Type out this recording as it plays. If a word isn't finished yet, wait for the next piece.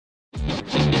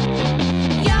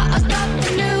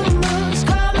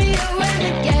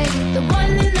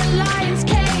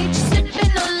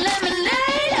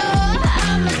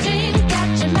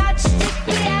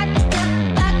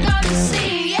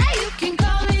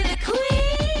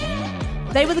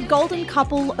They were the golden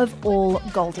couple of all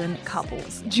golden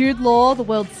couples. Jude Law, the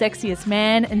world's sexiest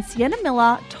man, and Sienna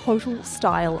Miller, total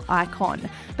style icon.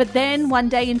 But then one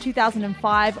day in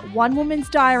 2005, one woman's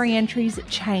diary entries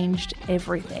changed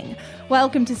everything.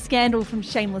 Welcome to Scandal from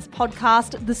Shameless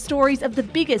Podcast, the stories of the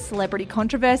biggest celebrity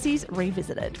controversies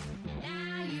revisited.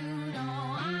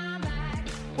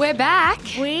 We're back.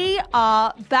 We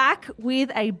are back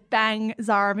with a bang,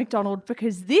 Zara McDonald,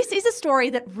 because this is a story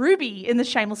that Ruby in the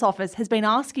Shameless office has been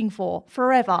asking for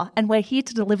forever, and we're here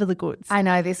to deliver the goods. I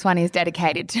know this one is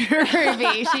dedicated to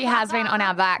Ruby. She has been on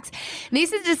our backs.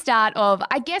 This is the start of,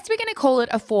 I guess we're going to call it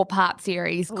a 4-part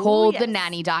series called The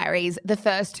Nanny Diaries. The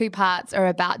first 2 parts are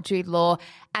about Jude Law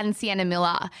and Sienna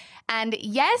Miller. And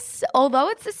yes, although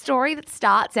it's a story that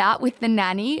starts out with the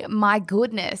nanny, my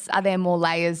goodness, are there more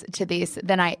layers to this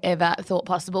than I ever thought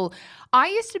possible. I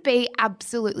used to be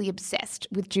absolutely obsessed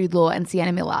with Jude Law and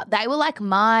Sienna Miller. They were like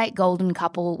my golden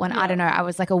couple when, I don't know, I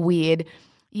was like a weird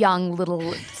young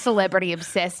little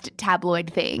celebrity-obsessed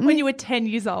tabloid thing. When you were 10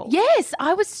 years old. Yes,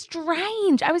 I was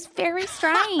strange. I was very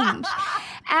strange.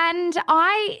 And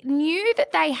I knew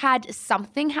that they had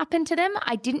something happen to them.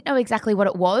 I didn't know exactly what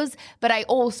it was, but I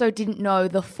also didn't know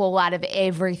the fallout of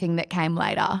everything that came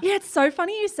later. Yeah, it's so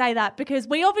funny you say that because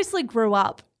we obviously grew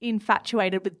up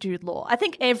infatuated with Jude Law. I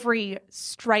think every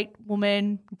straight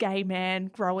woman, gay man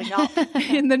growing up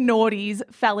in the noughties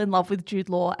fell in love with Jude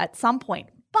Law at some point.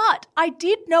 But I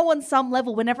did know on some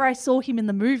level whenever I saw him in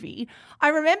the movie, I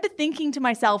remember thinking to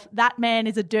myself, that man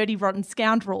is a dirty, rotten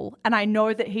scoundrel. And I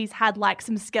know that he's had like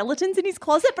some skeletons in his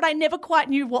closet, but I never quite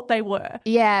knew what they were.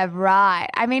 Yeah, right.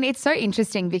 I mean, it's so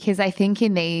interesting because I think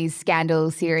in these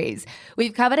Scandal series,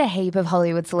 we've covered a heap of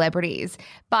Hollywood celebrities,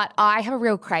 but I have a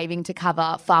real craving to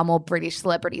cover far more British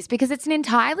celebrities because it's an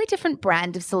entirely different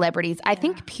brand of celebrities. I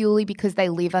think purely because they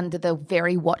live under the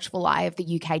very watchful eye of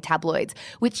the UK tabloids,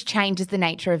 which changes the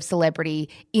nature of celebrity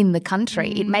in the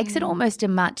country. It makes it almost a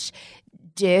much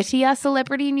dirtier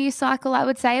celebrity news cycle, I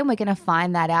would say, and we're going to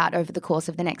find that out over the course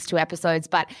of the next 2 episodes.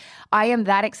 But I am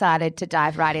that excited to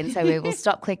dive right in, so we will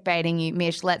stop clickbaiting you,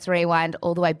 Mish. Let's rewind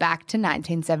all the way back to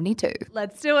 1972.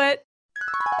 Let's do it.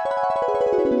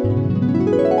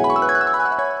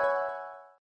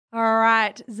 All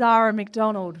right, Zara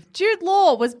McDonald. Jude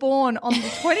Law was born on the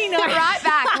 29th. Right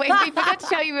back. We forgot to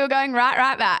tell you we were going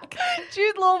right back.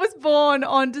 Jude Law was born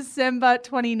on December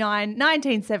 29,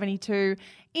 1972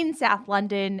 in South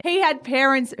London. He had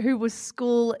parents who were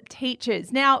school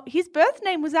teachers. Now, his birth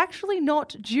name was actually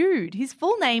not Jude. His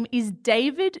full name is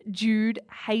David Jude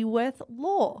Hayworth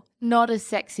Law. Not as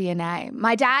sexy a name.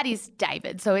 My dad is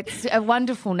David, so it's a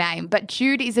wonderful name, but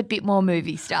Jude is a bit more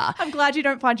movie star. I'm glad you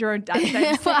don't find your own dad's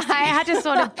name sexy. Well, I had to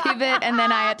sort of pivot and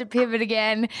then I had to pivot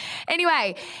again.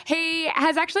 Anyway, he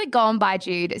has actually gone by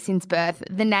Jude since birth.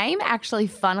 The name actually,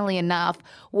 funnily enough,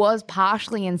 was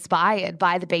partially inspired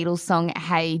by the Beatles song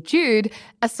Hey Jude,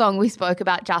 a song we spoke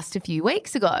about just a few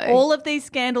weeks ago. All of these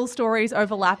scandal stories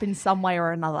overlap in some way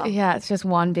or another. Yeah, it's just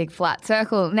one big flat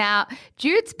circle. Now,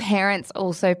 Jude's parents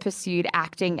also pursued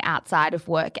acting outside of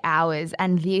work hours,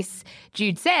 and this,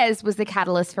 Jude says, was the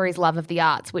catalyst for his love of the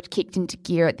arts, which kicked into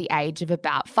gear at the age of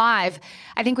about 5.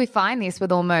 I think we find this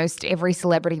with almost every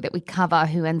celebrity that we cover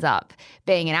who ends up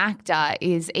being an actor,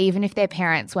 is even if their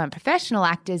parents weren't professional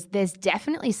actors, there's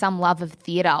definitely some love of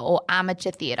theatre or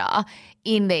amateur theatre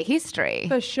in their history.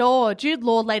 For sure. Jude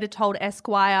Law later told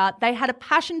Esquire they had a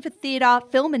passion for theatre,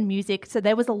 film and music, so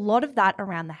there was a lot of that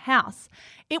around the house.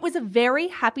 It was a very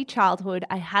happy childhood.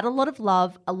 I had a lot of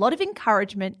love, a lot of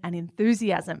encouragement and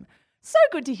enthusiasm. So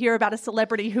good to hear about a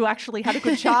celebrity who actually had a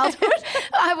good childhood.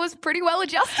 I was pretty well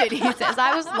adjusted, he says.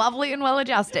 I was lovely and well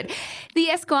adjusted. The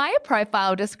Esquire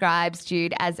profile describes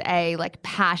Jude as a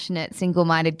passionate,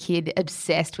 single-minded kid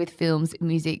obsessed with films,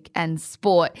 music and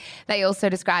sport. They also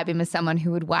describe him as someone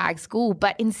who would wag school,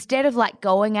 but instead of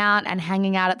going out and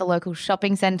hanging out at the local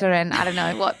shopping centre and, I don't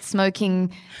know,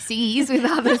 smoking C's with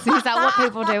others, is that what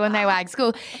people do when they wag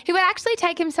school? He would actually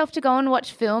take himself to go and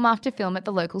watch film after film at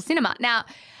the local cinema. Now,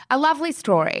 a lovely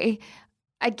story.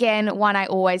 Again, one I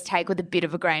always take with a bit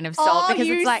of a grain of salt because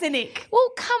it's cynic.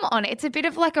 Well, come on. It's a bit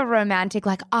of a romantic,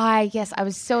 I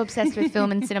was so obsessed with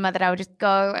film and cinema that I would just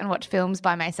go and watch films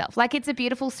by myself. It's a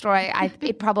beautiful story.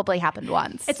 It probably happened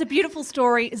once. It's a beautiful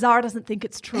story. Zara doesn't think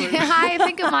it's true. I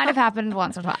think it might have happened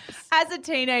once or twice. As a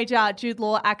teenager, Jude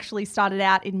Law actually started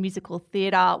out in musical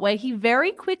theatre, where he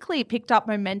very quickly picked up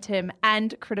momentum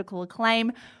and critical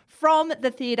acclaim. From the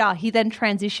theatre, he then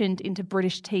transitioned into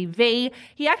British TV.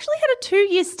 He actually had a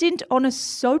 2-year stint on a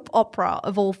soap opera,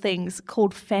 of all things,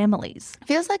 called Families.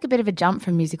 Feels like a bit of a jump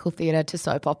from musical theatre to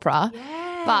soap opera.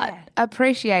 Yeah. But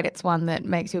appreciate it's one that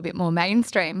makes you a bit more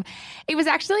mainstream. It was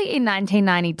actually in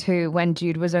 1992, when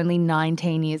Jude was only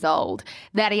 19 years old,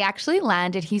 that he actually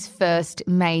landed his first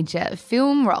major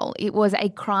film role. It was a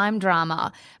crime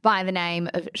drama by the name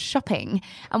of Shopping.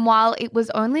 And while it was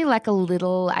only like a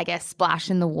little, I guess, splash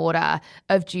in the water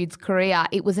of Jude's career,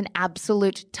 it was an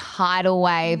absolute tidal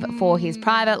wave for his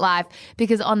private life,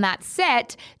 because on that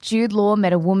set, Jude Law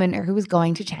met a woman who was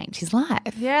going to change his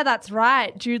life. Yeah, that's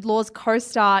right. Jude Law's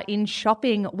co-star in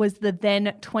Shopping was the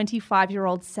then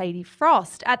 25-year-old Sadie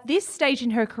Frost. At this stage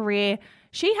in her career,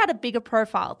 she had a bigger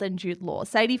profile than Jude Law.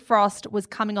 Sadie Frost was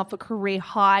coming off a career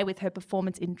high with her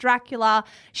performance in Dracula.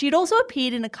 She had also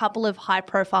appeared in a couple of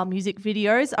high-profile music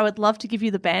videos. I would love to give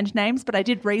you the band names, but I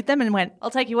did read them and went, I'll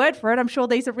take your word for it. I'm sure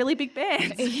these are really big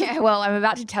bands. Yeah, well, I'm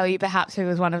about to tell you perhaps who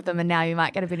was one of them, and now you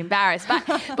might get a bit embarrassed.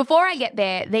 But before I get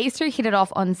there, these two hit it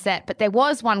off on set, but there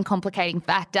was one complicating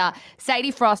factor.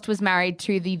 Sadie Frost was married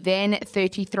to the then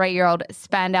 33-year-old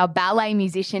Spandau Ballet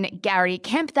musician Gary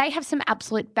Kemp. They have some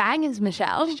absolute bangers, Michelle.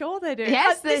 Sure they do.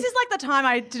 Yes, this is like the time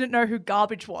I didn't know who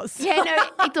Garbage was. Yeah,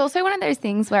 no, it's also one of those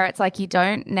things where it's like you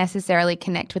don't necessarily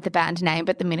connect with the band name,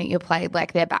 but the minute you play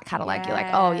like their back catalogue, you're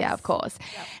like, oh yeah, of course.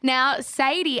 Yep. Now,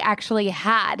 Sadie actually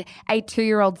had a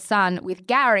 2-year-old son with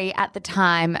Gary at the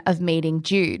time of meeting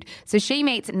Jude. So she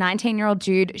meets 19-year-old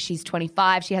Jude. She's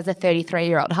 25. She has a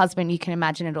 33-year-old husband. You can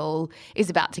imagine it all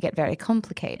is about to get very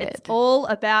complicated. It's all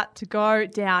about to go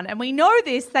down. And we know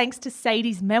this thanks to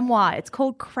Sadie's memoir. It's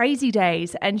called Crazy Days.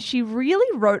 And she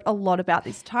really wrote a lot about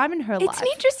this time in her life. It's an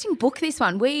interesting book, this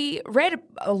one. We read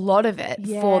a lot of it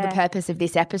for the purpose of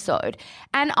this episode.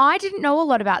 And I didn't know a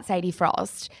lot about Sadie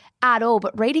Frost at all.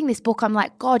 But reading this book, I'm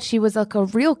like, God, she was like a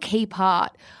real key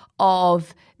part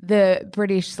of the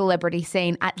British celebrity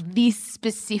scene at this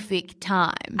specific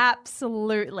time.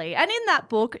 Absolutely. And in that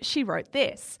book, she wrote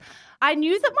this. I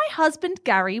knew that my husband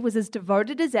Gary was as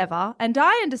devoted as ever, and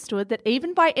I understood that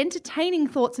even by entertaining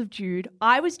thoughts of Jude,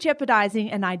 I was jeopardizing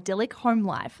an idyllic home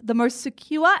life, the most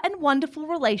secure and wonderful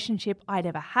relationship I'd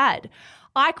ever had.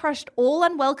 I crushed all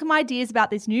unwelcome ideas about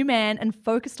this new man and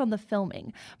focused on the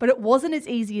filming. But it wasn't as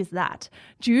easy as that.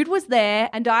 Jude was there,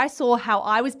 and I saw how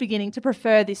I was beginning to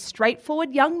prefer this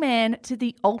straightforward young man to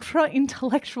the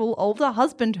ultra-intellectual older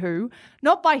husband who,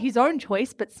 not by his own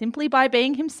choice, but simply by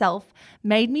being himself,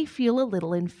 made me feel a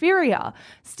little inferior.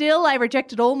 Still, I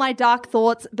rejected all my dark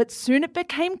thoughts, but soon it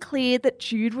became clear that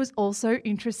Jude was also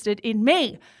interested in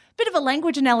me. Bit of a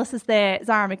language analysis there,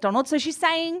 Zara McDonald. So she's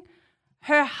saying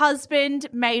her husband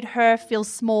made her feel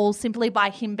small simply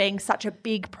by him being such a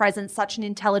big presence, such an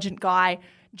intelligent guy.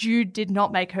 Jude did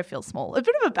not make her feel small. A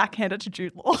bit of a backhander to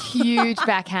Jude Law. Huge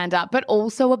backhander, but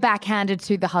also a backhander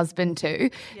to the husband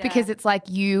too, because it's like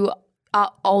you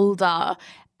are older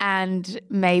and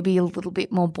maybe a little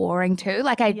bit more boring too.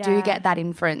 Like I do get that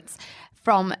inference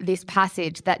from this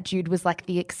passage that Jude was like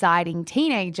the exciting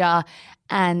teenager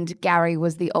and Gary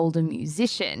was the older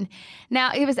musician.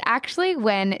 Now, it was actually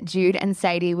when Jude and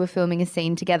Sadie were filming a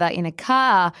scene together in a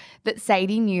car that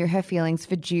Sadie knew her feelings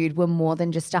for Jude were more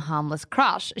than just a harmless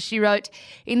crush. She wrote,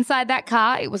 "Inside that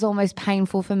car, it was almost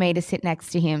painful for me to sit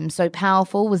next to him. So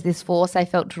powerful was this force I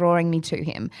felt drawing me to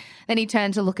him. Then he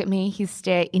turned to look at me, his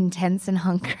stare intense and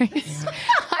hungry."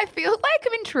 I feel like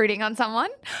I'm intruding on someone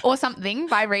or something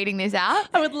by reading this out.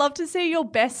 I would love to see your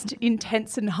best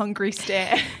intense and hungry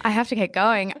stare. I have to get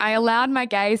going. I allowed my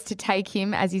gaze to take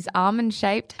him as his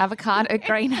almond-shaped avocado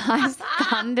green eyes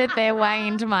thundered their way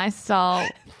into my soul.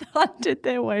 Thundered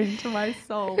their way into my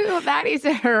soul. Ooh, that is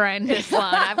a horrendous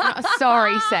one.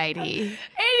 Sorry, Sadie.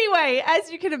 Anyway,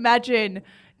 as you can imagine,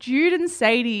 Jude and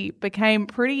Sadie became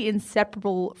pretty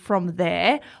inseparable from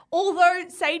there, although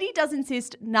Sadie does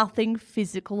insist nothing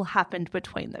physical happened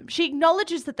between them. She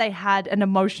acknowledges that they had an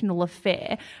emotional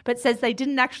affair, but says they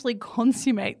didn't actually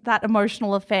consummate that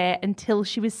emotional affair until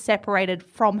she was separated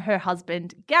from her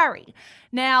husband, Gary.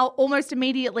 Now, almost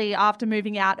immediately after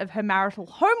moving out of her marital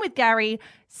home with Gary,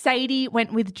 Sadie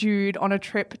went with Jude on a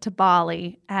trip to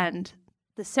Bali and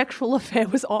the sexual affair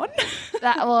was on.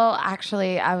 Well,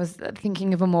 actually, I was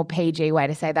thinking of a more PG way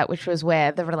to say that, which was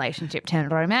where the relationship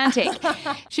turned romantic.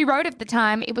 She wrote at the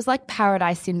time, "It was like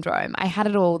paradise syndrome. I had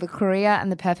it all, the career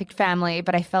and the perfect family,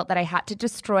 but I felt that I had to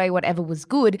destroy whatever was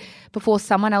good before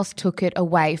someone else took it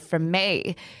away from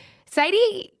me."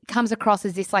 Sadie comes across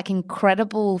as this like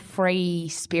incredible free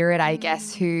spirit, I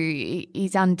guess, who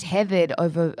is untethered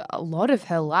over a lot of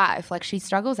her life. Like she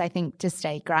struggles, I think, to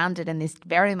stay grounded, and this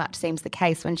very much seems the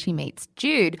case when she meets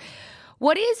Jude.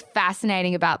 What is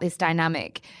fascinating about this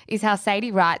dynamic is how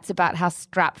Sadie writes about how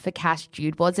strapped for cash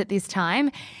Jude was at this time.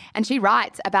 And she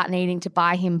writes about needing to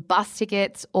buy him bus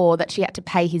tickets or that she had to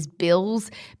pay his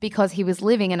bills because he was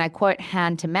living, and I quote,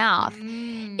 hand to mouth.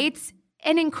 It's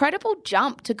an incredible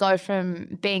jump to go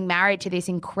from being married to this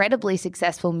incredibly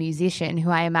successful musician who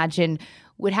I imagine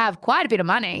would have quite a bit of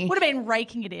money. Would have been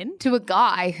raking it in. To a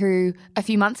guy who a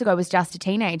few months ago was just a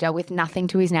teenager with nothing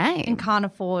to his name. And can't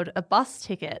afford a bus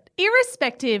ticket.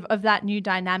 Irrespective of that new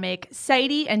dynamic,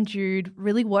 Sadie and Jude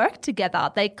really worked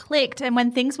together. They clicked, and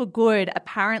when things were good,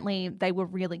 apparently they were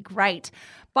really great.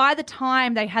 By the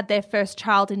time they had their first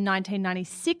child in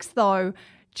 1996, though,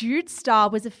 Jude's star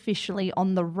was officially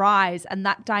on the rise, and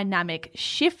that dynamic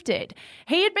shifted.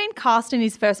 He had been cast in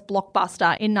his first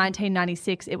blockbuster in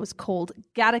 1996. It was called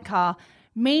Gattaca.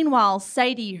 Meanwhile,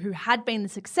 Sadie, who had been the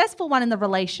successful one in the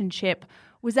relationship,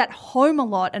 was at home a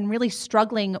lot and really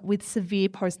struggling with severe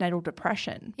postnatal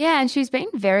depression. Yeah, and she's been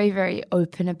very, very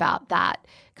open about that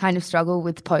kind of struggle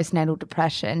with postnatal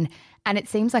depression. And it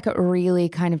seems like it really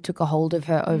kind of took a hold of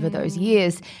her over those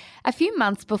years. A few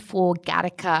months before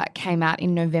Gattaca came out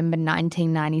in November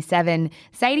 1997,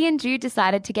 Sadie and Jude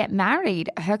decided to get married.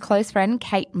 Her close friend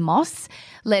Kate Moss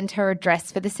lent her a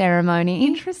dress for the ceremony.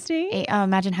 Interesting.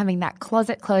 Imagine having that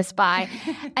closet close by.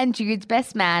 And Jude's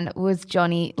best man was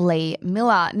Johnny Lee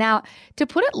Miller. Now, to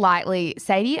put it lightly,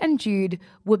 Sadie and Jude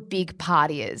were big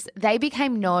partiers. They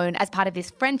became known as part of this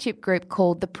friendship group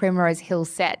called the Primrose Hill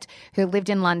Set, who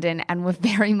lived in London and were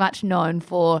very much known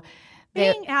for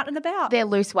being out and about. Their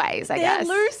loose ways, I guess.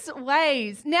 Their loose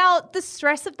ways. Now, the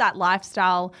stress of that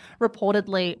lifestyle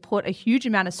reportedly put a huge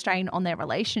amount of strain on their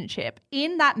relationship.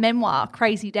 In that memoir,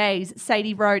 Crazy Days,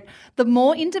 Sadie wrote, "The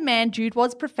more in demand Jude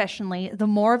was professionally, the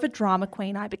more of a drama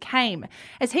queen I became.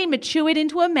 As he matured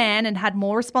into a man and had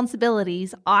more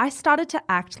responsibilities, I started to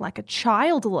act like a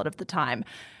child a lot of the time."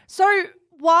 So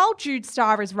while Jude's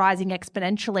star is rising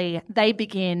exponentially, they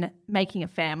begin making a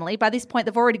family. By this point,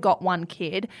 they've already got one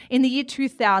kid. In the year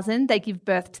 2000, they give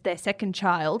birth to their second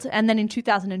child. And then in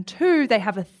 2002, they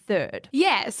have a third.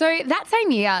 Yeah, so that same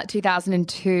year,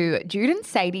 2002, Jude and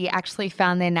Sadie actually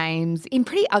found their names in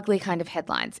pretty ugly kind of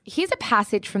headlines. Here's a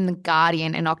passage from The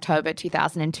Guardian in October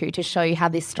 2002 to show you how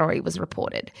this story was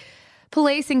reported.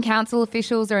 Police and council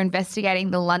officials are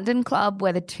investigating the London club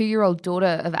where the 2-year-old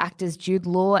daughter of actors Jude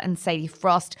Law and Sadie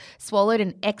Frost swallowed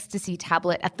an ecstasy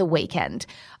tablet at the weekend.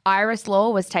 Iris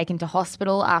Law was taken to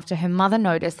hospital after her mother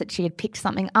noticed that she had picked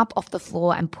something up off the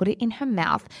floor and put it in her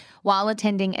mouth while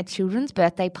attending a children's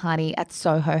birthday party at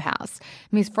Soho House.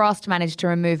 Ms. Frost managed to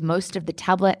remove most of the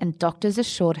tablet, and doctors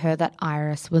assured her that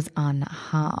Iris was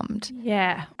unharmed.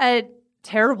 Yeah, a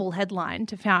terrible headline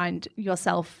to find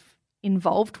yourself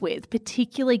involved with,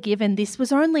 particularly given this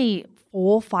was only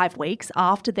 4 or 5 weeks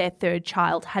after their third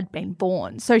child had been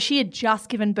born. So she had just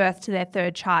given birth to their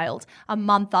third child. A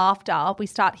month after, we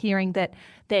start hearing that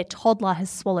their toddler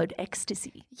has swallowed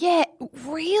ecstasy. Yeah,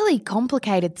 really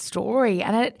complicated story.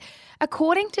 And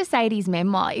according to Sadie's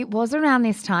memoir, it was around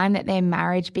this time that their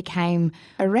marriage became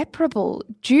irreparable.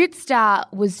 Jude's star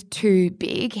was too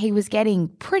big. He was getting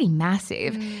pretty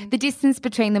massive. The distance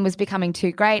between them was becoming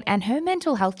too great, and her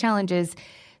mental health challenges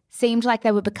seemed like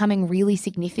they were becoming really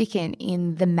significant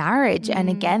in the marriage. And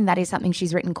again, that is something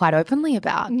she's written quite openly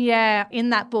about. Yeah, in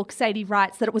that book, Sadie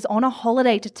writes that it was on a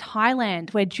holiday to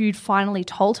Thailand where Jude finally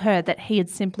told her that he had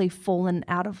simply fallen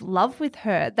out of love with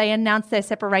her. They announced their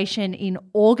separation in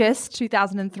August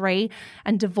 2003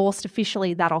 and divorced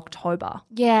officially that October.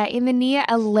 Yeah, in the near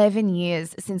 11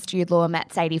 years since Jude Law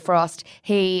met Sadie Frost,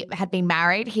 he had been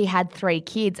married, he had 3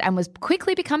 kids, and was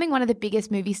quickly becoming one of the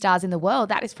biggest movie stars in the world.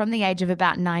 That is from the age of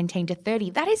about 19 to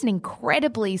 30. That is an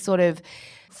incredibly sort of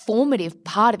formative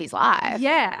part of his life.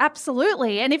 Yeah,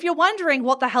 absolutely. And if you're wondering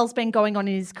what the hell's been going on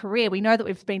in his career, we know that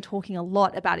we've been talking a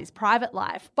lot about his private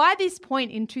life. By this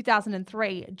point in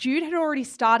 2003, Jude had already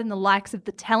starred in the likes of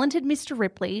The Talented Mr.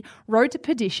 Ripley, Road to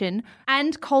Perdition,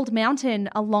 and Cold Mountain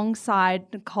alongside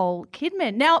Nicole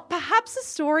Kidman. Now, perhaps a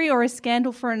story or a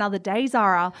scandal for another day,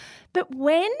 Zara, but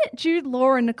when Jude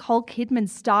Law and Nicole Kidman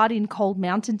starred in Cold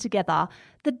Mountain together,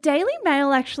 the Daily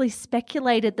Mail actually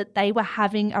speculated that they were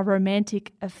having a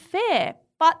romantic affair.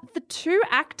 But the two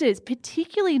actors,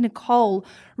 particularly Nicole,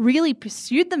 really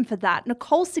pursued them for that.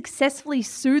 Nicole successfully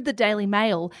sued the Daily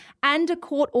Mail, and a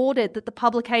court ordered that the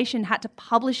publication had to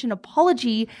publish an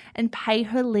apology and pay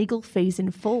her legal fees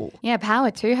in full. Yeah, power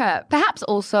to her. Perhaps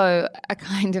also a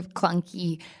kind of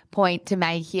clunky point to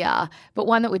make here, but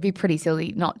one that would be pretty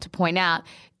silly not to point out.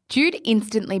 Jude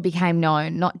instantly became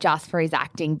known not just for his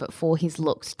acting but for his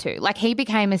looks too. Like he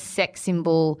became a sex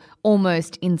symbol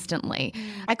almost instantly.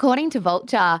 According to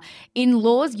Vulture, in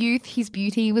Law's youth his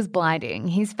beauty was blinding.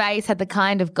 His face had the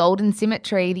kind of golden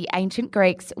symmetry the ancient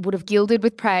Greeks would have gilded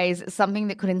with praise, something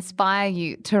that could inspire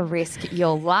you to risk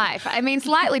your life. I mean,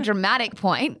 slightly dramatic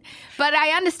point, but I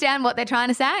understand what they're trying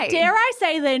to say. Dare I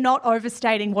say they're not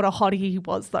overstating what a hottie he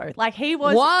was though. Like he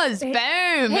was.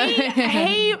 Boom.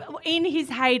 He in his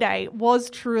heyday was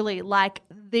truly like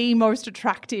the most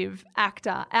attractive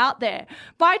actor out there.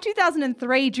 By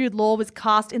 2003, Jude Law was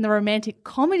cast in the romantic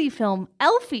comedy film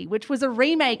Elfie, which was a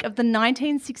remake of the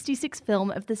 1966 film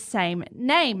of the same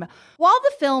name. While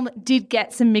the film did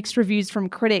get some mixed reviews from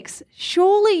critics,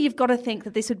 surely you've got to think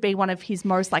that this would be one of his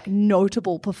most like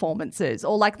notable performances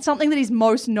or like something that he's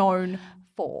most known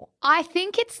for. I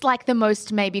think it's like the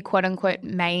most maybe quote unquote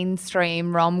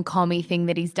mainstream rom-com-y thing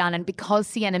that he's done. And because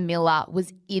Sienna Miller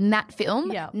was in that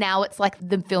film, now it's like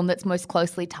the film that's most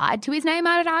closely tied to his name,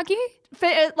 I would argue. For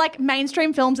like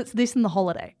mainstream films, it's this and The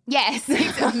Holiday. Yes,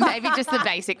 maybe just the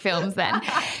basic films then.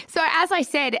 So as I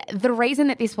said, the reason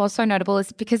that this was so notable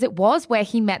is because it was where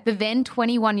he met the then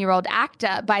 21-year-old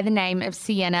actor by the name of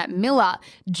Sienna Miller.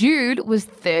 Jude was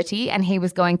 30 and he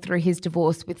was going through his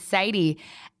divorce with Sadie.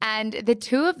 And the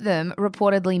two of them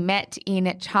reportedly met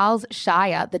in Charles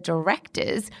Shire, the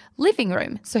director's living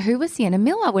room. So who was Sienna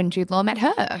Miller when Jude Law met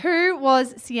her? Who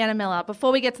was Sienna Miller?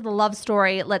 Before we get to the love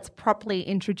story, let's properly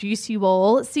introduce you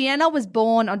all. Sienna was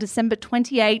born on December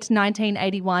 28,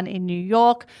 1981 in New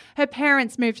York. Her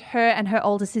parents moved her and her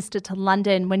older sister to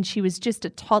London when she was just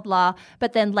a toddler,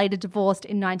 but then later divorced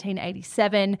in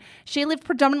 1987. She lived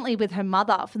predominantly with her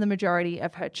mother for the majority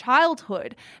of her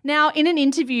childhood. Now, in an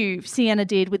interview Sienna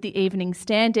did with the Evening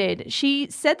Standard, she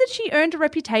said that she earned a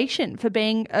reputation for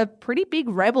being a pretty big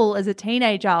rebel as a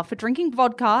teenager, for drinking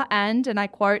vodka and I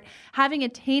quote, having a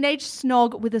teenage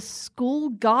snog with a school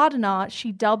gardener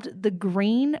she dubbed the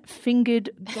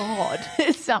Green-Fingered God.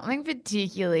 Something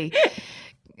particularly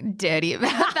dirty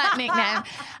about that nickname.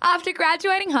 After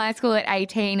graduating high school at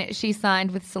 18, she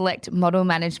signed with Select Model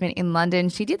Management in London.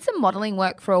 She did some modelling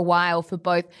work for a while for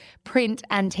both print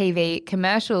and TV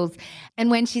commercials. And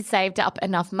when she saved up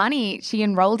enough money, she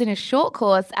enrolled in a short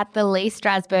course at the Lee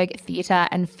Strasberg Theatre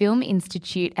and Film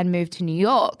Institute and moved to New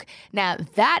York. Now,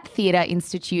 that theatre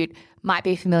institute might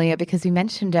be familiar because we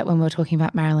mentioned it when we were talking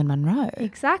about Marilyn Monroe.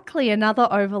 Exactly, another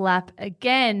overlap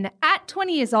again. At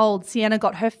 20 years old, Sienna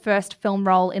got her first film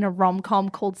role in a rom-com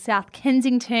called South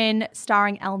Kensington,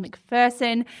 starring Elle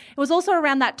Macpherson. It was also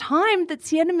around that time that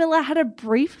Sienna Miller had a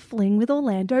brief fling with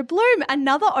Orlando Bloom.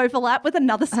 Another overlap with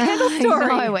another scandal story.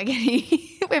 I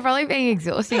know, we're probably being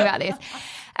exhausting about this.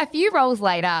 A few roles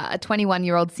later, a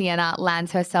 21-year-old Sienna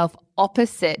lands herself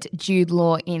opposite Jude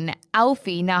Law in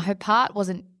Alfie. Now, her part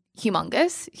wasn't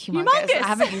humongous. I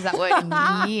haven't used that word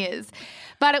in years.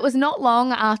 But it was not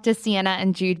long after Sienna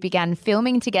and Jude began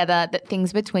filming together that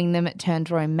things between them turned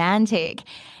romantic.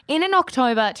 In an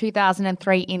October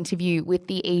 2003 interview with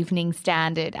the Evening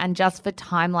Standard, and just for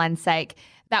timeline's sake,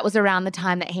 that was around the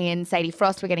time that he and Sadie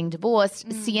Frost were getting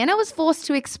divorced, Sienna was forced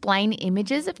to explain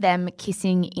images of them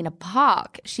kissing in a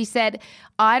park. She said,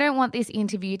 "I don't want this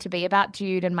interview to be about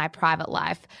Jude and my private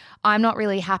life. I'm not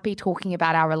really happy talking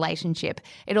about our relationship.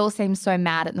 It all seems so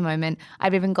mad at the moment.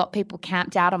 I've even got people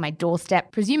camped out on my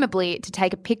doorstep, presumably to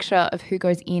take a picture of who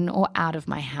goes in or out of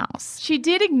my house." She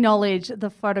did acknowledge the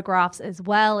photographs as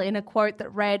well in a quote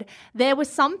that read, "There were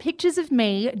some pictures of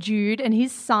me, Jude, and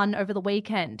his son over the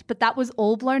weekend, but that was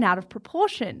all blown out of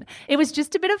proportion. It was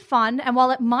just a bit of fun, and while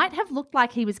it might have looked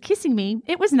like he was kissing me,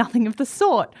 it was nothing of the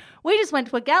sort. We just went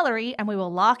to a gallery and we were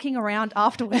larking around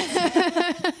afterwards."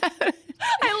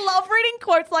 I love reading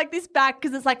quotes like this back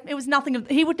because it's like, it was nothing of,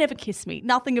 he would never kiss me,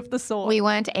 nothing of the sort. We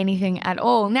weren't anything at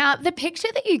all. Now, the picture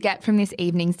that you get from this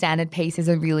Evening Standard piece is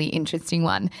a really interesting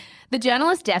one. The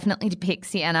journalist definitely depicts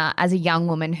Sienna as a young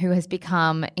woman who has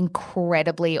become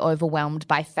incredibly overwhelmed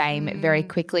by fame very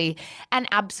quickly and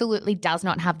absolutely does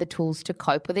not have the tools to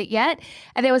cope with it yet.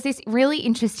 And there was this really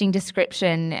interesting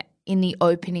description in the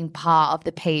opening part of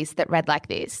the piece that read like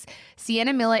this: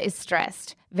 "Sienna Miller is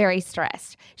stressed, very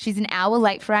stressed. She's an hour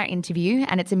late for our interview,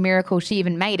 and it's a miracle she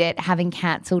even made it, having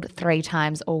cancelled 3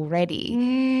 times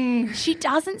already." She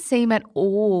doesn't seem at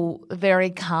all very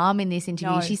calm in this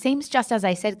interview. No. She seems, just as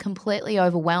I said, completely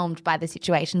overwhelmed by the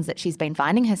situations that she's been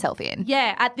finding herself in.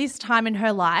 Yeah, at this time in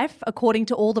her life, according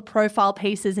to all the profile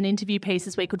pieces and interview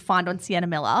pieces we could find on Sienna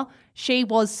Miller, she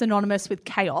was synonymous with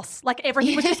chaos. Like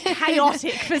everything was just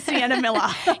chaotic for Sienna Miller.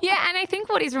 Yeah, and I think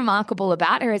what is remarkable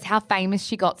about her is how famous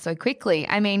she got so quickly.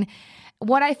 I mean,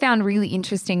 what I found really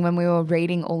interesting when we were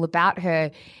reading all about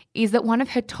her is that one of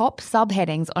her top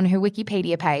subheadings on her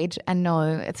Wikipedia page, and no,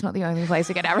 it's not the only place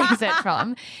to get our research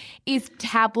from, is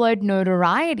tabloid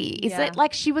notoriety. Is that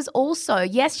like she was also,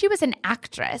 yes, she was an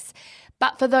actress,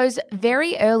 but for those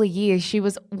very early years, she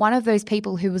was one of those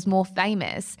people who was more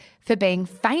famous for being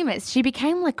famous. She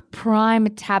became like prime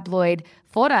tabloid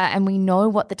fodder, and we know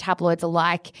what the tabloids are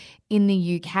like in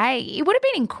the UK. It would have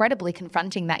been incredibly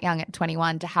confronting that young at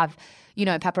 21 to have, you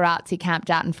know, paparazzi camped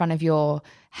out in front of your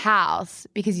house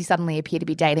because you suddenly appear to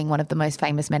be dating one of the most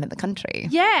famous men in the country.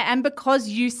 Yeah, and because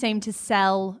you seem to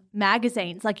sell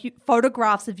magazines, like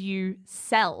photographs of you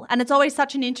sell. And it's always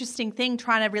such an interesting thing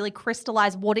trying to really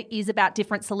crystallize what it is about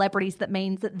different celebrities that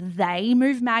means that they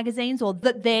move magazines or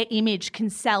that their image can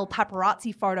sell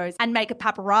paparazzi photos and make a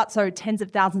paparazzo tens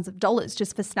of thousands of dollars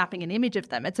just for snapping an image of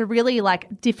them. It's a really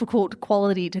like difficult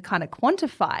quality to kind of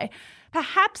quantify.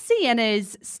 Perhaps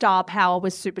Sienna's star power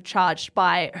was supercharged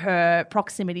by her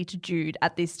proximity to Jude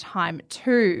at this time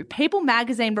too. People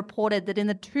magazine reported that in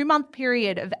the 2-month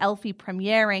period of Elfie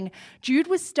premiering, Jude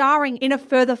was starring in a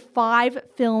further 5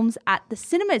 films at the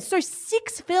cinemas. So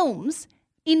 6 films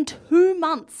in 2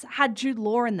 months had Jude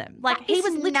Law in them. Like he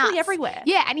was literally nuts. everywhere.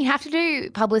 Yeah, and you have to do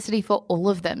publicity for all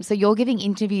of them. So you're giving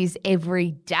interviews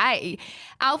every day.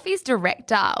 Alfie's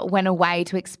director went away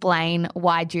to explain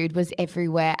why Jude was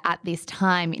everywhere at this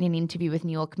time in an interview with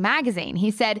New York Magazine.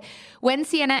 He said, when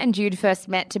Sienna and Jude first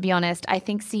met, to be honest, I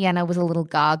think Sienna was a little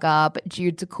gaga, but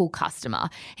Jude's a cool customer.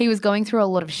 He was going through a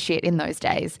lot of shit in those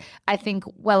days. I think,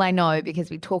 well, I know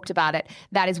because we talked about it,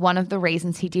 that is one of the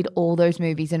reasons he did all those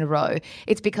movies in a row.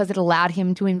 It's because it allowed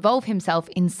him to involve himself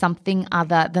in something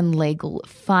other than legal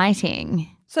fighting.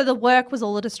 So the work was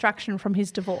all a distraction from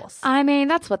his divorce. I mean,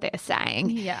 that's what they're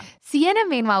saying. Yeah. Sienna,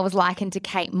 meanwhile, was likened to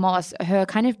Kate Moss. Her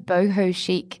kind of boho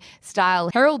chic style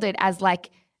heralded as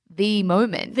like the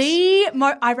moment.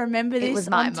 I remember this was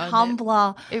my on moment.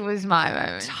 Tumblr. It was my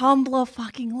moment. Tumblr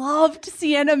fucking loved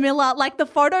Sienna Miller. Like the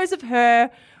photos of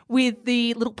her with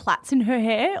the little plaits in her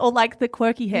hair or like the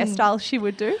quirky hairstyle she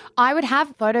would do. I would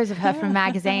have photos of her from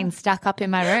magazines stuck up in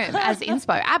my room as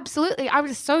inspo. Absolutely. I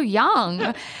was so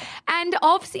young. And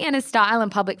of Sienna's style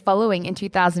and public following in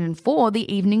 2004,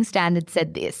 the Evening Standard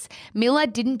said this: Miller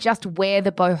didn't just wear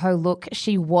the boho look,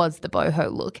 she was the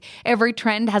boho look. Every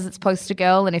trend has its poster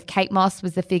girl, and if Kate Moss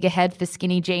was the figurehead for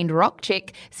skinny jeaned rock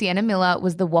chick, Sienna Miller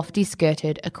was the wafty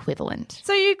skirted equivalent.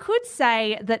 So you could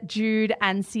say that Jude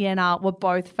and Sienna were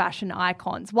both fashion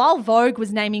icons. While Vogue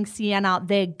was naming Sienna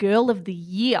their Girl of the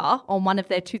Year on one of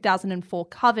their 2004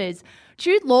 covers,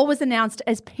 Jude Law was announced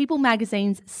as People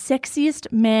Magazine's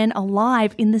sexiest man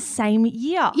alive in the same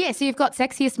year. Yeah, so you've got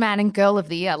sexiest man and girl of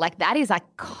the year. Like, that is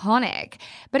iconic.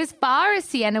 But as far as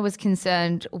Sienna was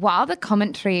concerned, while the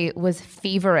commentary was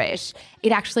feverish,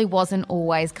 it actually wasn't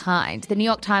always kind. The New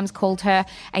York Times called her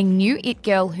a new it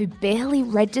girl who barely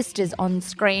registers on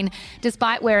screen,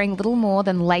 despite wearing little more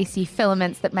than lacy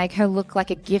filaments that make her look like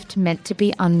a gift meant to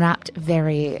be unwrapped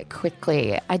very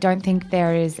quickly. I don't think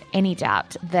there is any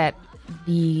doubt that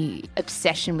the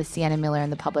obsession with Sienna Miller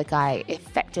in the public eye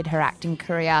affected her acting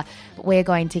career. But we're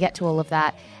going to get to all of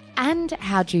that and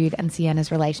how Jude and Sienna's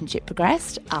relationship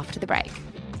progressed after the break.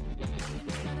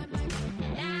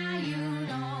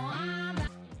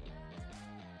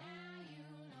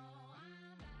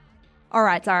 All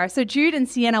right, Zara. So Jude and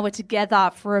Sienna were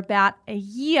together for about a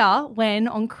year when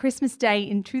on Christmas Day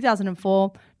in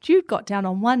 2004, Jude got down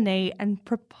on one knee and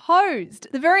proposed.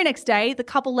 The very next day, the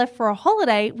couple left for a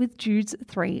holiday with Jude's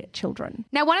 3 children.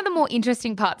 Now, one of the more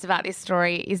interesting parts about this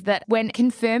story is that when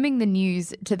confirming the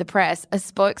news to the press, a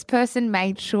spokesperson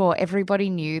made sure everybody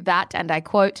knew that, and I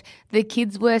quote, the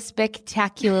kids were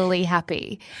spectacularly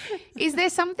happy. Is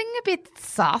there something a bit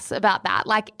sus about that?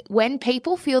 Like, when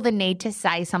people feel the need to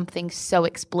say something so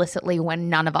explicitly when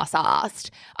none of us asked,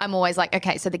 I'm always like,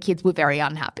 okay, so the kids were very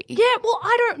unhappy. Yeah, well,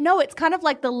 I don't know. It's kind of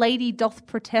like the lady doth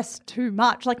protest too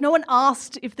much. Like, no one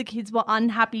asked if the kids were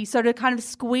unhappy. So to kind of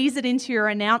squeeze it into your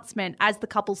announcement as the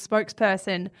couple's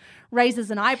spokesperson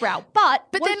raises an eyebrow. But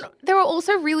then they were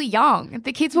also really young.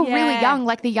 The kids were really young.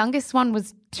 Like, the youngest one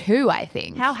was 2, I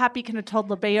think. How happy can a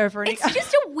toddler be over It's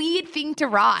just a weird thing to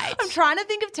write. I'm trying to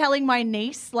think of telling my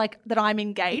niece like that I'm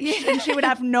engaged and she would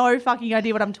have no fucking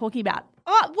idea what I'm talking about.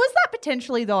 Was that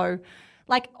potentially though,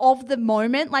 like of the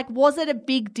moment, like was it a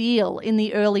big deal in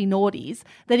the early noughties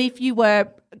that if you were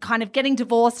kind of getting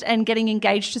divorced and getting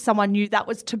engaged to someone new, that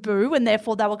was taboo and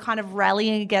therefore they were kind of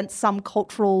rallying against some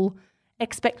cultural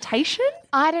expectation?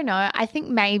 I don't know. I think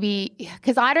maybe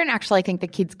because I don't actually think the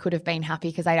kids could have been happy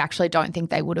because I actually don't think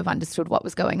they would have understood what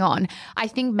was going on. I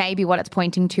think maybe what it's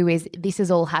pointing to is this is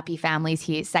all happy families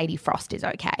here. Sadie Frost is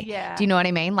okay. Yeah. Do you know what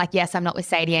I mean? Like, yes, I'm not with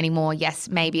Sadie anymore. Yes,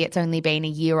 maybe it's only been a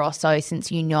year or so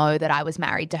since you know that I was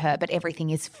married to her, but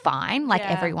everything is fine. Like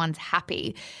everyone's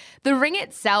happy. The ring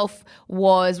itself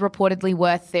was reportedly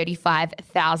worth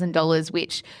 $35,000,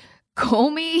 which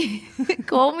call me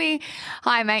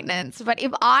high maintenance. But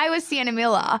if I was Sienna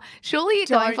Miller, surely you're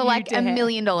going for like $1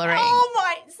 million ring. Oh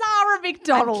my, Zara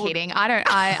McDonald. I'm kidding. I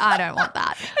don't want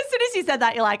that. As soon as you said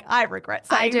that, you're like, I regret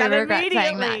saying that immediately.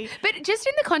 Saying that. But just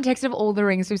in the context of all the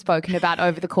rings we've spoken about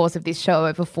over the course of this show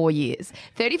over 4 years,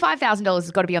 $35,000 has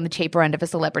got to be on the cheaper end of a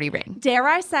celebrity ring. Dare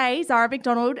I say, Zara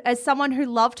McDonald, as someone who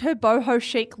loved her boho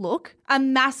chic look, a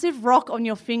massive rock on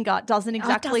your finger doesn't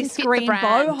exactly scream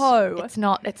boho. It's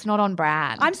not on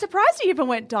brand. I'm surprised you even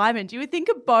went diamond. You would think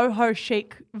a boho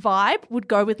chic vibe would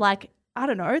go with like, I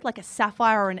don't know, like a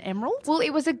sapphire or an emerald? Well,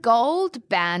 it was a gold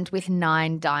band with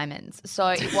 9 diamonds. So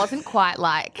it wasn't quite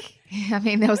like, I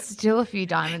mean, there was still a few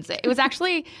diamonds there. It was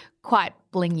actually quite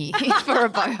blingy for a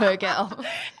boho girl.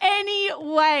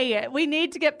 Anyway, we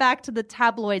need to get back to the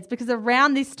tabloids because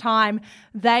around this time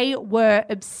they were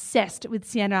obsessed with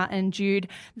Sienna and Jude.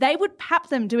 They would pap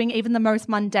them doing even the most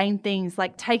mundane things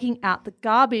like taking out the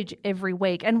garbage every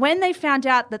week. And when they found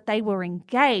out that they were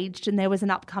engaged and there was an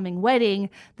upcoming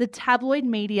wedding, the tabloid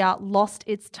media lost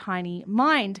its tiny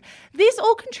mind. This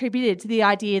all contributed to the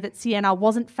idea that Sienna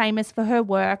wasn't famous for her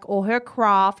work or her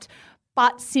craft,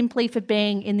 but simply for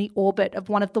being in the orbit of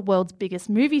one of the world's biggest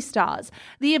movie stars.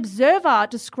 The Observer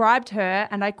described her,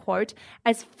 and I quote,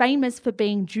 as famous for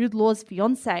being Jude Law's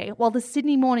fiancée, while the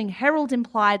Sydney Morning Herald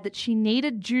implied that she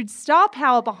needed Jude's star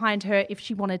power behind her if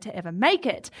she wanted to ever make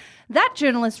it. That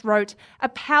journalist wrote, a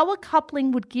power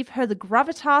coupling would give her the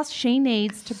gravitas she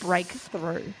needs to break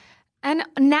through. And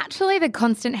naturally, the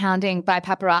constant hounding by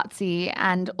paparazzi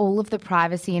and all of the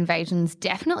privacy invasions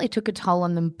definitely took a toll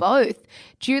on them both.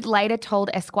 Jude later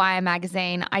told Esquire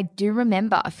magazine, I do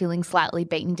remember feeling slightly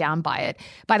beaten down by it,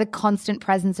 by the constant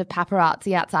presence of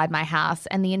paparazzi outside my house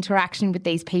and the interaction with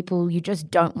these people you just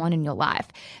don't want in your life.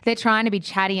 They're trying to be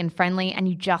chatty and friendly and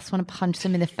you just want to punch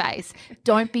them in the face.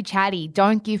 Don't be chatty.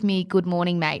 Don't give me good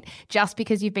morning, mate. Just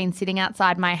because you've been sitting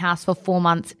outside my house for 4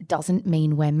 months doesn't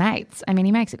mean we're mates. I mean,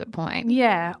 he makes a good point.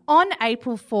 Yeah. On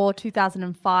April 4,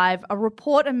 2005, a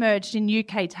report emerged in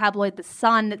UK tabloid The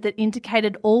Sun that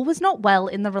indicated all was not well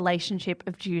in the relationship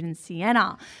of Jude and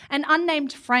Sienna. An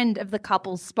unnamed friend of the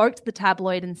couple spoke to the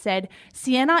tabloid and said,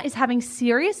 Sienna is having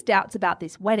serious doubts about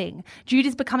this wedding. Jude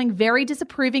is becoming very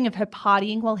disapproving of her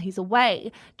partying while he's away.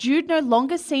 Jude no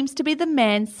longer seems to be the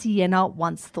man Sienna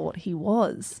once thought he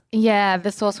was. Yeah,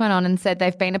 the source went on and said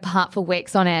they've been apart for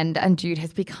weeks on end and Jude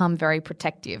has become very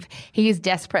protective. He is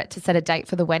desperate to set a date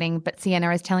for the wedding, but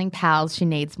Sienna is telling pals she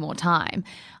needs more time.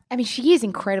 I mean, she is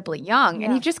incredibly young,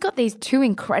 and you've just got these 2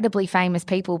 incredibly famous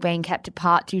people being kept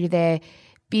apart due to their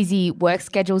busy work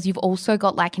schedules. You've also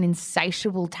got like an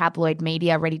insatiable tabloid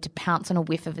media ready to pounce on a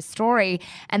whiff of a story.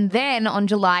 And then on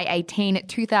July 18,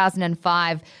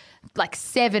 2005, like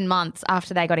 7 months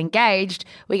after they got engaged,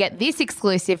 we get this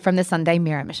exclusive from the Sunday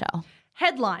Mirror, Michelle.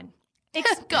 Headline.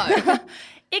 Go.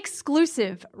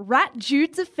 Exclusive. Rat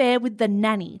Jude's affair with the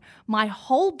nanny. My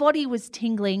whole body was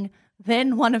tingling.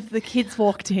 Then one of the kids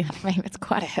walked in. I mean, it's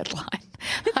quite a headline.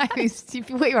 If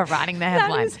we were writing the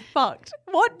headline. That is fucked.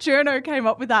 What journo came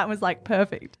up with that and was like,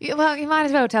 perfect? Well, you might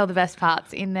as well tell the best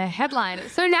parts in the headline.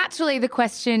 So naturally, the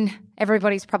question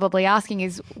everybody's probably asking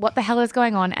is, what the hell is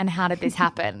going on and how did this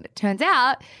happen? It turns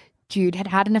out Jude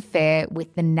had an affair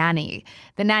with the nanny.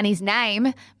 The nanny's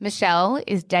name, Michelle,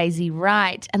 is Daisy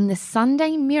Wright, and the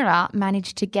Sunday Mirror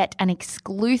managed to get an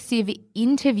exclusive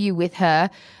interview with her.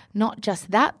 Not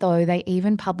just that, though, they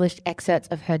even published excerpts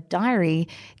of her diary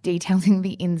detailing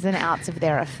the ins and outs of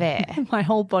their affair. My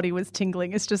whole body was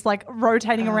tingling. It's just like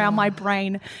rotating around my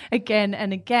brain again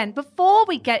and again. Before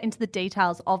we get into the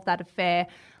details of that affair,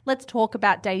 let's talk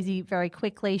about Daisy very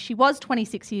quickly. She was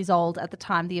 26 years old at the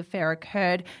time the affair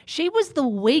occurred. She was the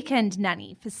weekend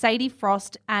nanny for Sadie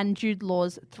Frost and Jude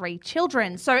Law's 3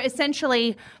 children. So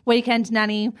essentially, weekend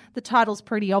nanny, the title's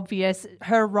pretty obvious.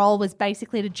 Her role was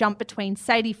basically to jump between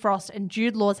Sadie Frost and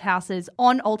Jude Law's houses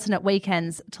on alternate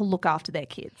weekends to look after their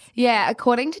kids. Yeah,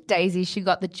 according to Daisy, she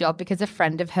got the job because a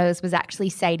friend of hers was actually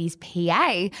Sadie's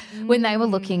PA when they were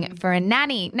looking for a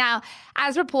nanny. Now,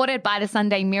 as reported by the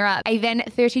Sunday Mirror, a then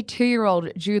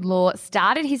 32-year-old Jude Law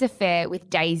started his affair with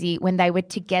Daisy when they were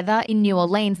together in New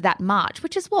Orleans that March,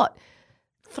 which is what?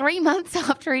 3 months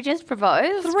after he just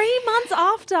proposed. 3 months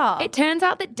after. It turns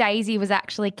out that Daisy was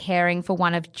actually caring for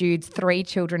one of Jude's 3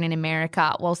 children in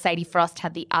America while Sadie Frost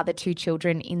had the other 2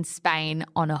 children in Spain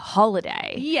on a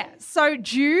holiday. Yeah, so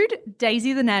Jude,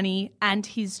 Daisy the nanny, and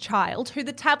his child, who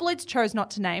the tabloids chose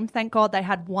not to name. Thank God they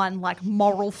had one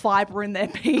moral fibre in their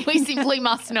being. We simply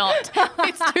must not.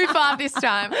 It's too far this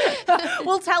time.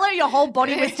 We'll tell her your whole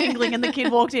body was tingling and the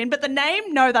kid walked in, but the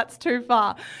name, no, that's too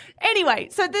far. Anyway,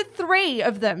 so the 3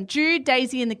 of them, Jude,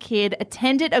 Daisy and the kid,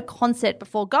 attended a concert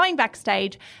before going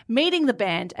backstage, meeting the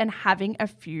band and having a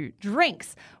few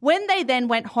drinks. When they then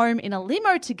went home in a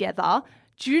limo together,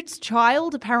 Jude's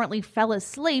child apparently fell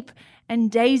asleep and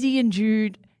Daisy and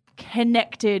Jude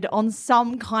connected on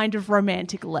some kind of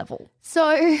romantic level.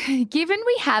 So, given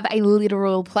we have a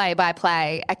literal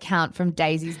play-by-play account from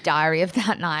Daisy's diary of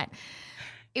that night,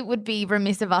 it would be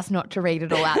remiss of us not to read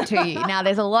it all out to you. Now,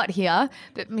 there's a lot here,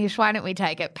 but Mish, why don't we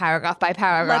take it paragraph by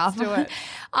paragraph? Let's do it.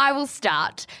 I will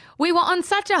start. We were on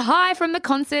such a high from the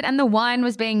concert and the wine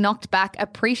was being knocked back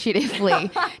appreciatively.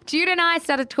 Jude and I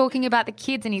started talking about the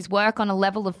kids and his work on a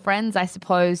level of friends, I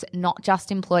suppose, not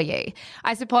just employee.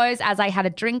 I suppose as I had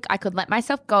a drink, I could let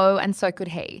myself go and so could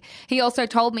he. He also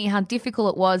told me how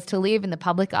difficult it was to live in the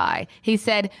public eye. He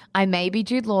said, I may be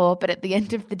Jude Law, but at the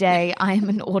end of the day, I am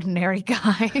an ordinary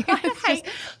guy. It's just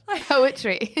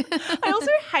poetry. I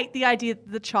also hate the idea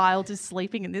that the child is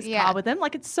sleeping in this car with them.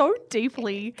 It's so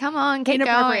deeply Come on, keep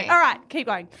inappropriate. going. All right, keep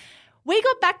going. We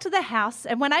got back to the house,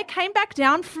 and when I came back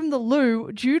down from the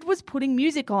loo, Jude was putting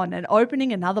music on and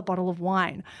opening another bottle of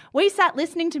wine. We sat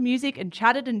listening to music and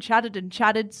chatted and chatted and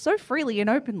chatted so freely and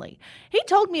openly. He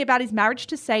told me about his marriage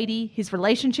to Sadie, his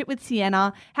relationship with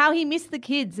Sienna, how he missed the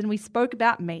kids, and we spoke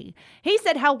about me. He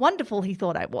said how wonderful he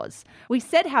thought I was. We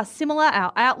said how similar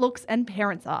our outlooks and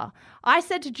parents are. I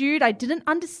said to Jude I didn't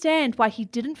understand why he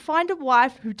didn't find a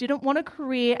wife who didn't want a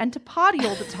career and to party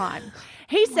all the time.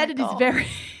 He said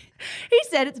He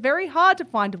said it's very hard to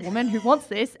find a woman who wants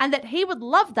this and that he would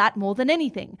love that more than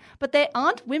anything. But there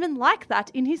aren't women like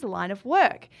that in his line of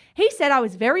work. He said I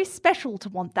was very special to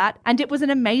want that and it was an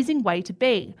amazing way to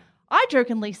be. I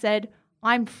jokingly said,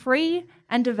 I'm free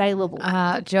and available.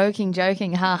 Joking,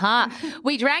 haha.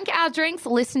 We drank our drinks,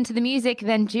 listened to the music,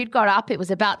 then Jude got up. It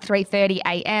was about 3:30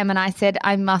 a.m. and I said,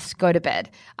 I must go to bed.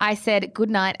 I said,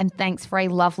 good night and thanks for a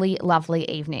lovely, lovely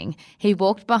evening. He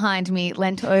walked behind me,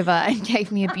 leant over and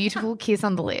gave me a beautiful kiss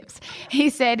on the lips. He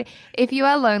said, if you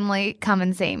are lonely, come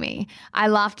and see me. I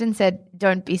laughed and said,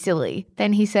 don't be silly.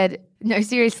 Then he said, no,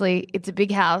 seriously, it's a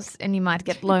big house and you might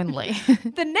get lonely.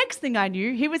 The next thing I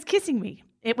knew, he was kissing me.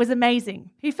 It was amazing.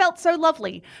 He felt so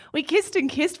lovely. We kissed and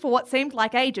kissed for what seemed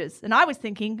like ages, and I was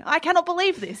thinking, I cannot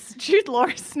believe this. Jude Law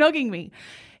is snogging me.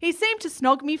 He seemed to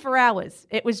snog me for hours.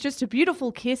 It was just a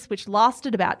beautiful kiss which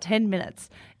lasted about 10 minutes.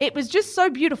 It was just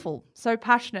so beautiful, so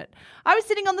passionate. I was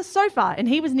sitting on the sofa and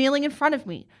he was kneeling in front of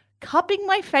me, cupping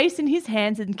my face in his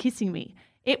hands and kissing me.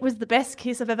 It was the best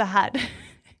kiss I've ever had.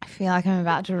 I feel like I'm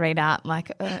about to read out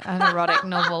an erotic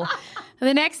novel.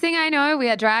 The next thing I know, we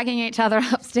are dragging each other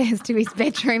upstairs to his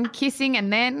bedroom, kissing,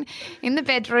 and then in the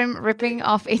bedroom, ripping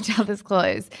off each other's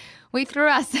clothes. We threw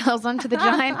ourselves onto the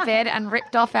giant bed and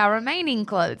ripped off our remaining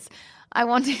clothes. I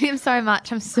wanted him so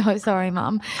much. I'm so sorry,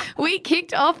 Mum. We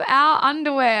kicked off our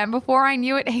underwear, and before I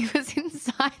knew it, he was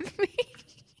inside me.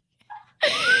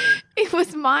 It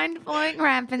was mind-blowing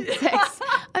rampant sex.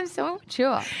 I'm so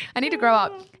immature. I need to grow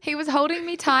up. He was holding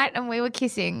me tight and we were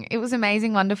kissing. It was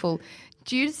amazing, wonderful.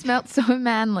 Jude smelt so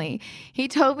manly. He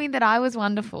told me that I was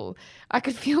wonderful. I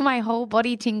could feel my whole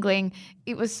body tingling.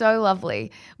 It was so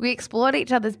lovely. We explored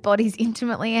each other's bodies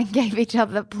intimately and gave each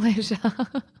other pleasure.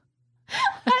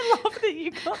 I love that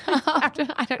you got this.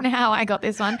 I don't know how I got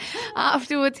this one.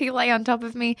 Afterwards, he lay on top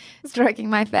of me, stroking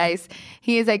my face.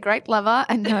 He is a great lover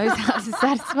and knows how to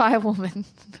satisfy a woman.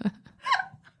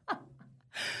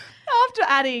 After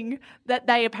adding that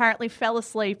they apparently fell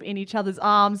asleep in each other's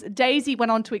arms, Daisy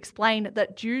went on to explain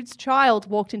that Jude's child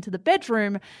walked into the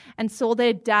bedroom and saw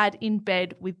their dad in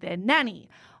bed with their nanny.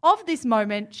 Of this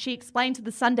moment, she explained to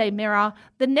the Sunday Mirror,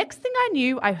 the next thing I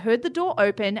knew, I heard the door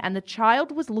open and the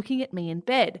child was looking at me in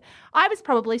bed. I was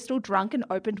probably still drunk and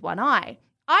opened one eye.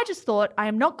 I just thought, I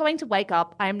am not going to wake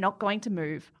up. I am not going to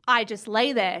move. I just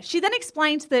lay there. She then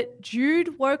explained that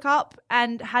Jude woke up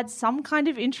and had some kind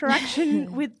of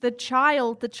interaction with the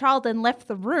child. The child then left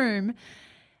the room.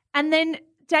 And then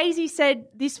Daisy said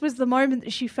this was the moment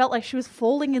that she felt like she was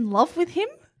falling in love with him.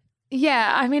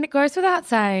 Yeah, I mean, it goes without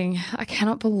saying, I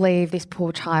cannot believe this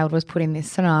poor child was put in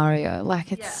this scenario.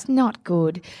 It's not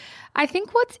good. I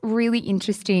think what's really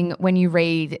interesting when you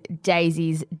read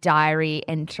Daisy's diary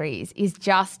entries is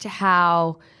just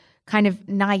how kind of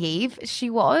naive she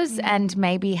was and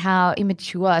maybe how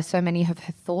immature so many of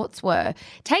her thoughts were.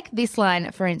 Take this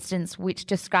line, for instance, which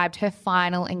described her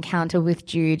final encounter with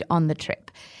Jude on the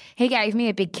trip. He gave me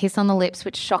a big kiss on the lips,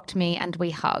 which shocked me, and we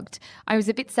hugged. I was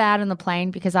a bit sad on the plane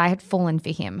because I had fallen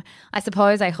for him. I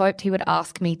suppose I hoped he would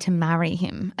ask me to marry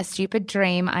him. A stupid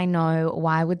dream, I know.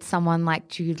 Why would someone like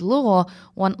Jude Law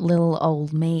want little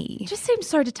old me? It just seems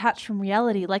so detached from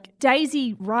reality. Like,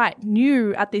 Daisy Wright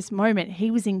knew at this moment he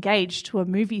was engaged to a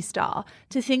movie star.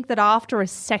 To think that after a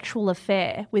sexual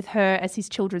affair with her as his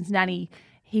children's nanny,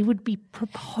 he would be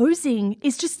proposing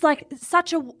is just like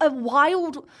such a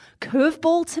wild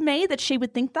curveball to me that she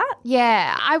would think that.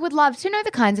 Yeah, I would love to know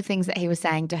the kinds of things that he was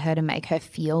saying to her to make her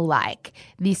feel like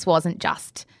this wasn't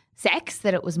just sex,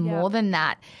 that it was more than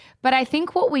that. But I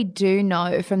think what we do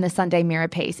know from the Sunday Mirror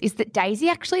piece is that Daisy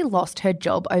actually lost her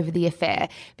job over the affair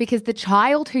because the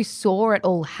child who saw it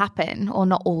all happen, or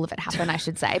not all of it happen, I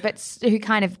should say, but who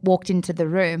kind of walked into the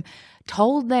room,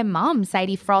 told their mum,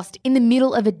 Sadie Frost, in the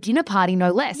middle of a dinner party,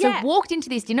 no less. Yeah. So walked into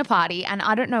this dinner party, and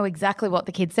I don't know exactly what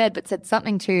the kid said, but said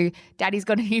something to, Daddy's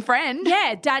got a new friend.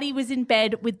 Yeah, Daddy was in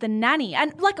bed with the nanny.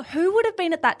 And like, who would have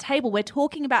been at that table? We're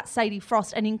talking about Sadie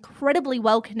Frost, an incredibly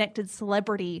well-connected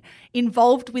celebrity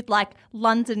involved with like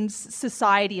London's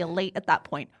society elite at that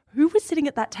point. Who was sitting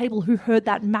at that table who heard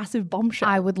that massive bombshell?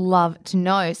 I would love to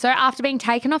know. So after being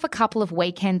taken off a couple of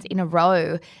weekends in a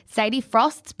row, Sadie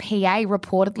Frost's PA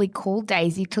reportedly called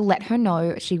Daisy to let her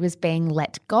know she was being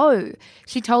let go.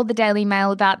 She told the Daily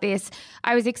Mail about this.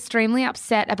 I was extremely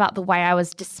upset about the way I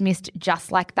was dismissed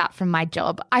just like that from my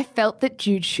job. I felt that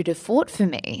Jude should have fought for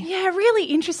me. Yeah, really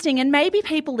interesting. And maybe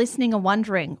people listening are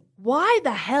wondering, why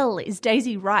the hell is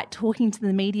Daisy Wright talking to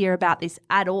the media about this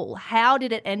at all? How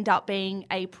did it end up being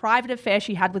a private affair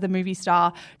she had with a movie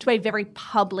star to a very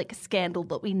public scandal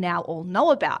that we now all know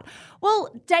about?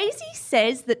 Well, Daisy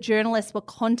says that journalists were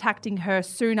contacting her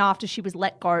soon after she was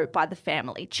let go by the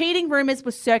family. Cheating rumours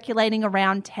were circulating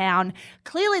around town.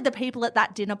 Clearly the people at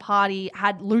that dinner party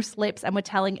had loose lips and were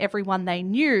telling everyone they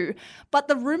knew, but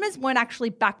the rumours weren't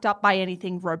actually backed up by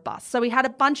anything robust. So we had a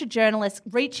bunch of journalists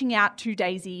reaching out to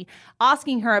Daisy,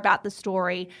 asking her about the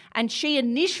story, and she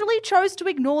initially chose to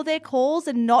ignore their calls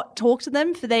and not talk to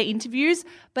them for their interviews,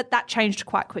 but that changed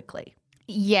quite quickly.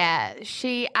 Yeah,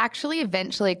 she actually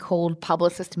eventually called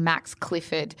publicist Max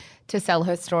Clifford to sell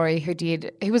her story, who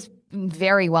was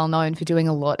very well known for doing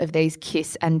a lot of these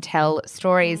kiss and tell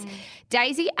stories.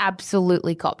 Daisy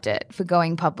absolutely copped it for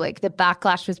going public. The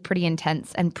backlash was pretty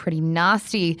intense and pretty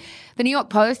nasty. The New York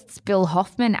Post's Bill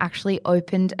Hoffman actually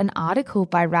opened an article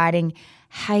by writing,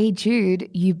 "Hey Jude,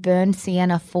 you burned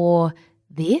Sienna for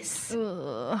this?"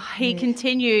 He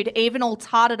continued, even all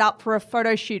tarted up for a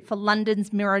photo shoot for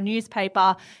London's Mirror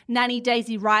newspaper. Nanny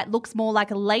Daisy Wright looks more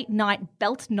like a late-night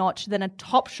belt notch than a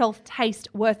top-shelf taste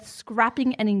worth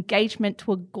scrapping an engagement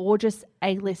to a gorgeous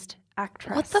A-list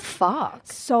actress. What the fuck?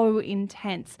 So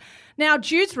intense. Now,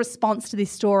 Jude's response to this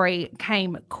story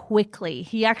came quickly.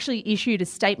 He actually issued a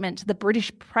statement to the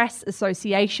British Press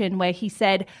Association where he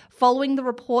said, "Following the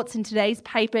reports in today's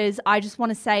papers, I just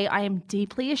want to say I am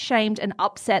deeply ashamed and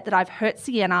upset that I've hurt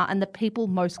Sienna and the people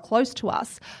most close to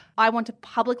us. I want to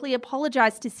publicly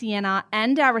apologise to Sienna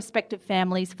and our respective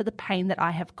families for the pain that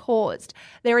I have caused.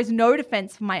 There is no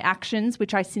defence for my actions,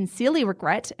 which I sincerely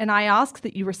regret, and I ask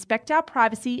that you respect our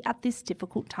privacy at this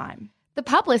difficult time." The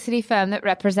publicity firm that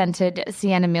represented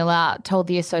Sienna Miller told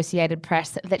the Associated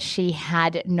Press that she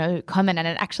had no comment, and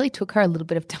it actually took her a little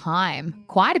bit of time,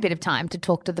 quite a bit of time, to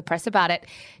talk to the press about it.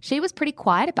 She was pretty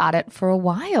quiet about it for a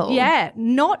while. Yeah,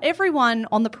 not everyone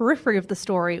on the periphery of the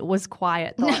story was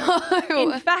quiet, though.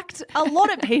 No. In fact, a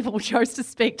lot of people chose to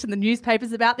speak to the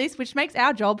newspapers about this, which makes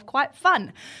our job quite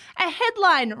fun. A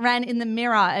headline ran in the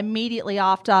Mirror immediately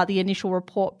after the initial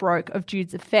report broke of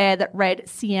Jude's affair that read,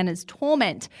 "Sienna's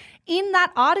torment." In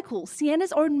that article,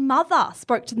 Sienna's own mother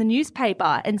spoke to the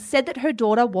newspaper and said that her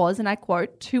daughter was, and I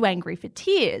quote, "too angry for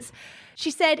tears."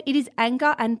 She said, "It is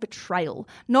anger and betrayal.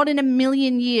 Not in a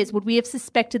million years would we have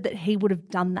suspected that he would have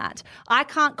done that. I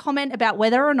can't comment about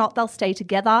whether or not they'll stay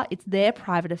together. It's their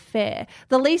private affair.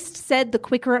 The least said, the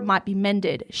quicker it might be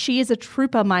mended. She is a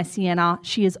trooper, my Sienna.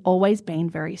 She has always been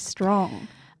very strong."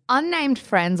 Unnamed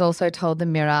friends also told the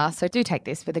Mirror, so do take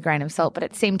this with a grain of salt, but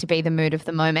it seemed to be the mood of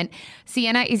the moment.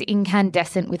 Sienna is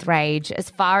incandescent with rage. As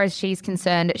far as she's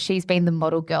concerned, she's been the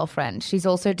model girlfriend. She's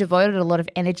also devoted a lot of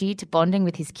energy to bonding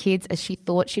with his kids as she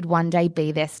thought she'd one day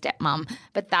be their stepmom,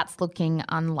 but that's looking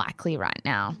unlikely right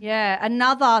now. Yeah,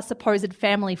 another supposed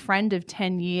family friend of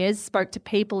 10 years spoke to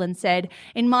People and said,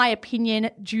 "In my opinion,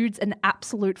 Jude's an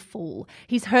absolute fool.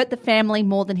 He's hurt the family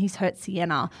more than he's hurt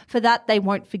Sienna. For that, they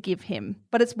won't forgive him.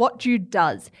 But it's what Jude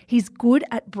does. He's good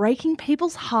at breaking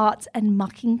people's hearts and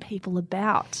mucking people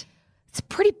about. It's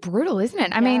pretty brutal, isn't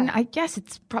it? I mean, I guess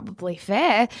it's probably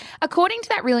fair. According to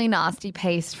that really nasty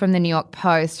piece from the New York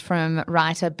Post from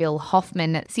writer Bill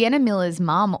Hoffman, Sienna Miller's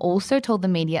mum also told the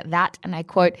media that, and I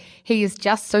quote, "He is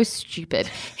just so stupid.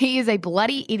 He is a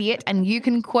bloody idiot, and you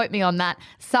can quote me on that.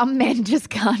 Some men just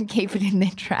can't keep it in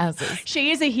their trousers."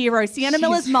 She is a hero. Sienna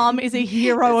Miller's mum is a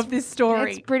hero of this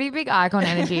story. It's pretty big icon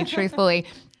energy, truthfully.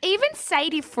 Even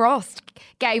Sadie Frost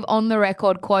gave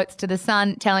on-the-record quotes to The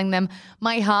Sun telling them,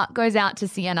 "My heart goes out to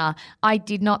Sienna. I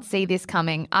did not see this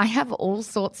coming. I have all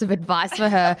sorts of advice for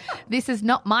her. This is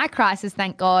not my crisis,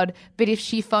 thank God, but if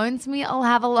she phones me, I'll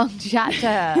have a long chat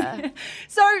to her."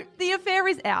 So the affair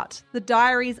is out. The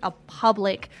diaries are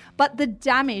public, but the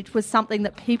damage was something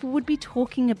that people would be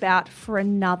talking about for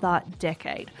another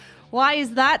decade. Why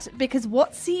is that? Because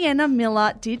what Sienna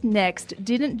Miller did next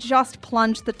didn't just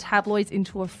plunge the tabloids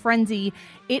into a frenzy.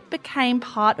 It became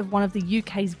part of one of the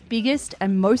UK's biggest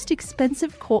and most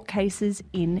expensive court cases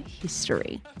in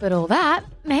history. But all that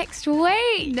next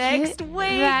week. Next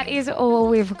week. That is all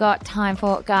we've got time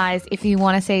for, guys. If you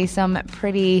want to see some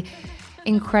pretty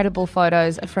incredible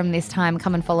photos from this time,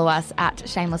 come and follow us at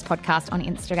Shameless Podcast on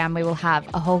Instagram. We will have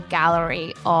a whole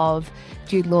gallery of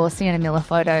Jude Law, Sienna Miller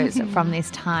photos from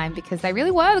this time because they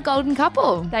really were the golden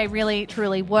couple. They really,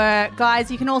 truly were.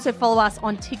 Guys, you can also follow us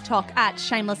on TikTok at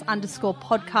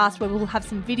shameless_podcast where we'll have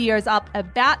some videos up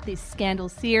about this scandal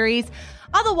series.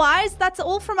 Otherwise, that's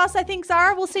all from us, I think,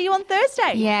 Zara. We'll see you on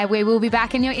Thursday. Yeah, we will be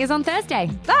back in your ears on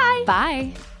Thursday. Bye.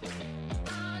 Bye.